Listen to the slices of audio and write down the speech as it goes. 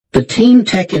The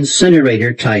TeamTec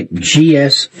Incinerator Type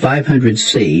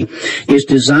GS500C is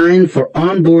designed for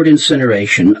onboard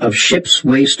incineration of ship's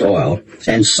waste oil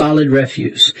and solid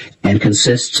refuse and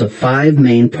consists of 5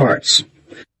 main parts: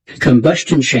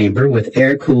 combustion chamber with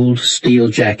air-cooled steel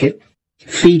jacket,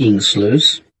 feeding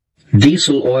sluice,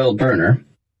 diesel oil burner,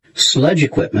 sludge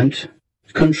equipment,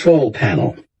 control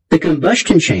panel. The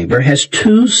combustion chamber has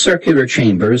 2 circular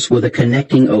chambers with a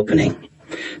connecting opening.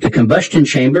 The combustion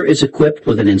chamber is equipped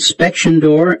with an inspection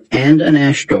door and an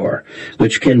ash door,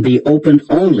 which can be opened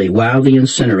only while the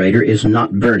incinerator is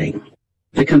not burning.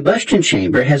 The combustion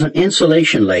chamber has an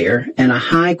insulation layer and a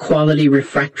high-quality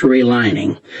refractory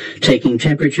lining, taking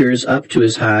temperatures up to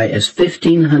as high as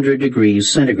 1500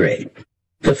 degrees centigrade.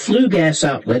 The flue gas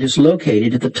outlet is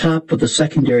located at the top of the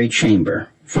secondary chamber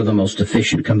for the most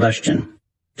efficient combustion.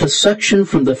 The suction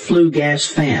from the flue gas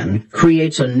fan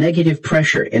creates a negative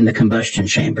pressure in the combustion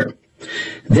chamber.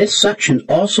 This suction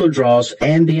also draws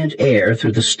ambient air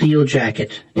through the steel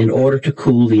jacket in order to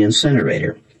cool the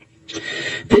incinerator.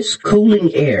 This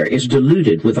cooling air is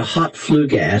diluted with a hot flue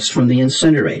gas from the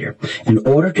incinerator in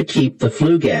order to keep the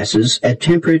flue gases at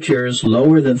temperatures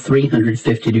lower than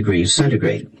 350 degrees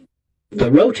centigrade. The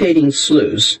rotating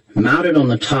sluice, mounted on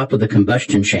the top of the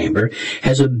combustion chamber,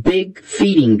 has a big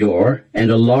feeding door and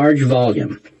a large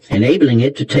volume, enabling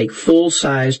it to take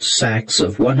full-sized sacks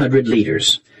of 100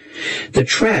 liters. The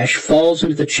trash falls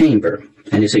into the chamber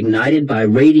and is ignited by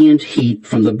radiant heat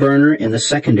from the burner in the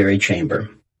secondary chamber.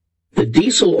 The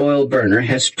diesel oil burner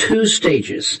has 2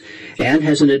 stages and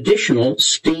has an additional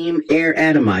steam air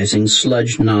atomizing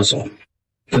sludge nozzle.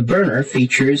 The burner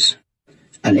features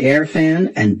an air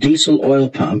fan and diesel oil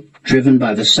pump driven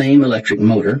by the same electric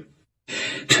motor,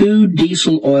 2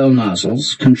 diesel oil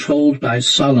nozzles controlled by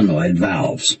solenoid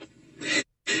valves,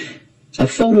 a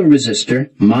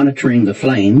photoresistor monitoring the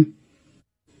flame,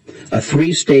 a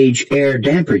 3-stage air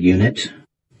damper unit,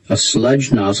 a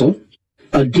sludge nozzle,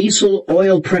 a diesel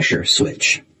oil pressure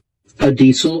switch, a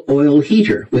diesel oil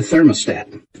heater with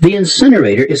thermostat. The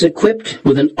incinerator is equipped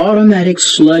with an automatic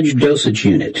sludge dosage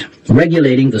unit,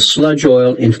 regulating the sludge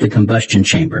oil into the combustion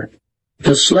chamber.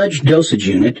 The sludge dosage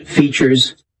unit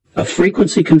features a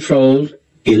frequency-controlled,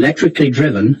 electrically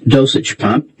driven dosage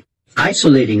pump,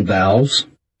 isolating valves,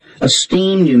 a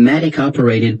steam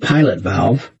pneumatic-operated pilot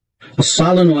valve, a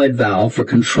solenoid valve for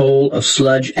control of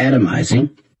sludge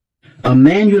atomizing, a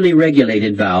manually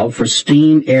regulated valve for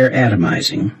steam air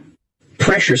atomizing,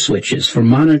 pressure switches for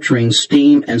monitoring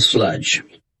steam and sludge,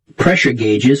 pressure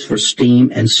gauges for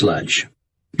steam and sludge.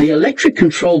 The electric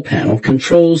control panel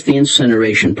controls the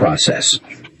incineration process.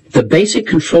 The basic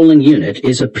controlling unit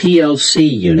is a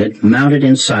PLC unit mounted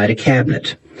inside a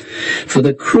cabinet. For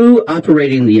the crew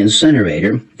operating the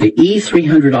incinerator, the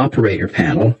E300 operator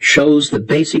panel shows the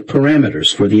basic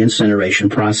parameters for the incineration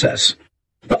process.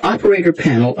 The operator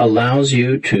panel allows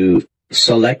you to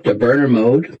select a burner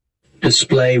mode,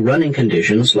 display running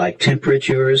conditions like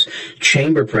temperatures,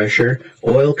 chamber pressure,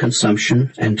 oil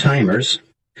consumption, and timers,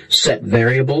 set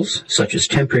variables such as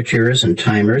temperatures and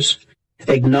timers,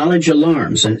 acknowledge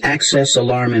alarms and access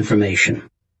alarm information.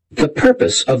 The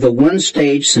purpose of the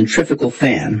 1-stage centrifugal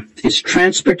fan is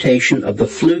transportation of the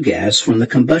flue gas from the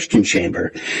combustion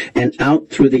chamber and out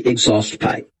through the exhaust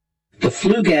pipe. The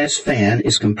flue gas fan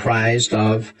is comprised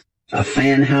of a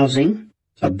fan housing,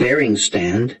 a bearing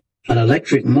stand, an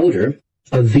electric motor,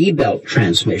 a V-belt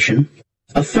transmission,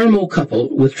 a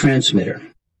thermocouple with transmitter.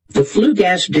 The flue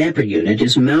gas damper unit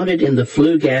is mounted in the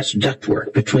flue gas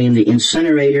ductwork between the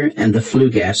incinerator and the flue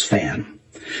gas fan.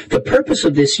 The purpose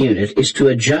of this unit is to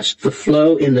adjust the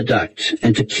flow in the duct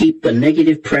and to keep the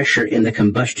negative pressure in the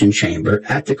combustion chamber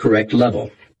at the correct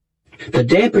level. The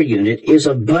damper unit is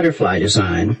of butterfly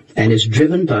design and is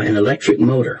driven by an electric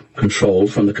motor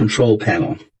controlled from the control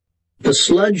panel. The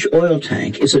sludge oil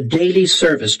tank is a daily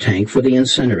service tank for the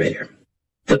incinerator.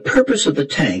 The purpose of the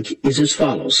tank is as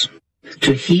follows: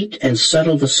 to heat and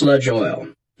settle the sludge oil,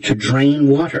 to drain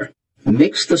water,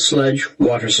 mix the sludge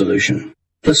water solution.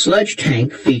 The sludge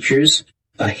tank features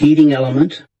a heating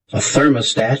element, a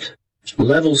thermostat,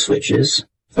 level switches,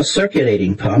 a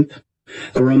circulating pump,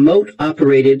 a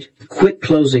remote-operated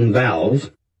quick-closing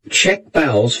valve, check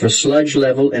valves for sludge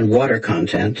level and water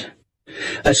content,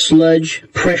 a sludge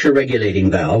pressure-regulating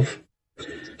valve,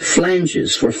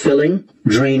 flanges for filling,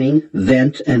 draining,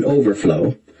 vent, and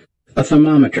overflow, a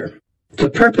thermometer. The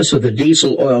purpose of the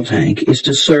diesel oil tank is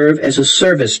to serve as a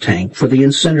service tank for the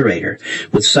incinerator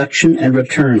with suction and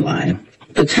return line.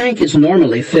 The tank is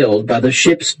normally filled by the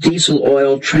ship's diesel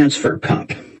oil transfer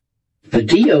pump. The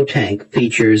DO tank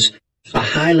features a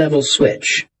high-level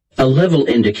switch, a level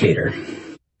indicator,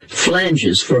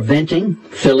 flanges for venting,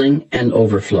 filling, and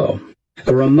overflow,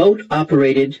 a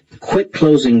remote-operated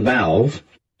quick-closing valve,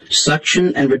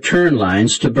 suction and return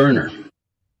lines to burner.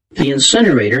 The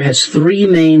incinerator has three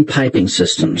main piping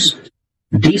systems: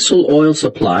 diesel oil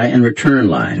supply and return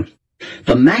line.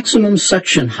 The maximum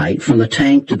suction height from the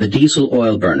tank to the diesel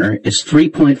oil burner is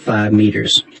 3.5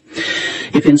 meters.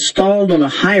 If installed on a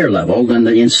higher level than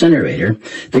the incinerator,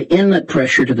 the inlet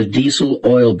pressure to the diesel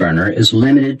oil burner is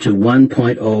limited to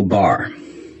 1.0 bar.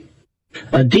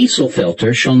 A diesel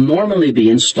filter shall normally be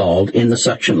installed in the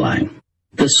suction line.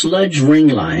 The sludge ring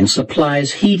line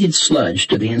supplies heated sludge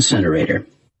to the incinerator.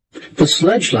 The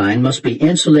sludge line must be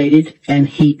insulated and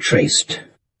heat traced.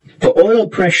 The oil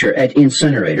pressure at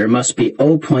incinerator must be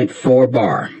 0.4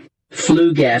 bar.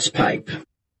 Flue gas pipe.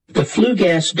 The flue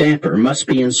gas damper must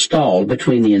be installed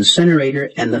between the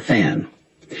incinerator and the fan.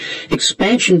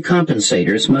 Expansion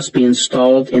compensators must be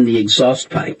installed in the exhaust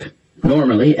pipe,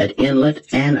 normally at inlet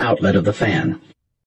and outlet of the fan.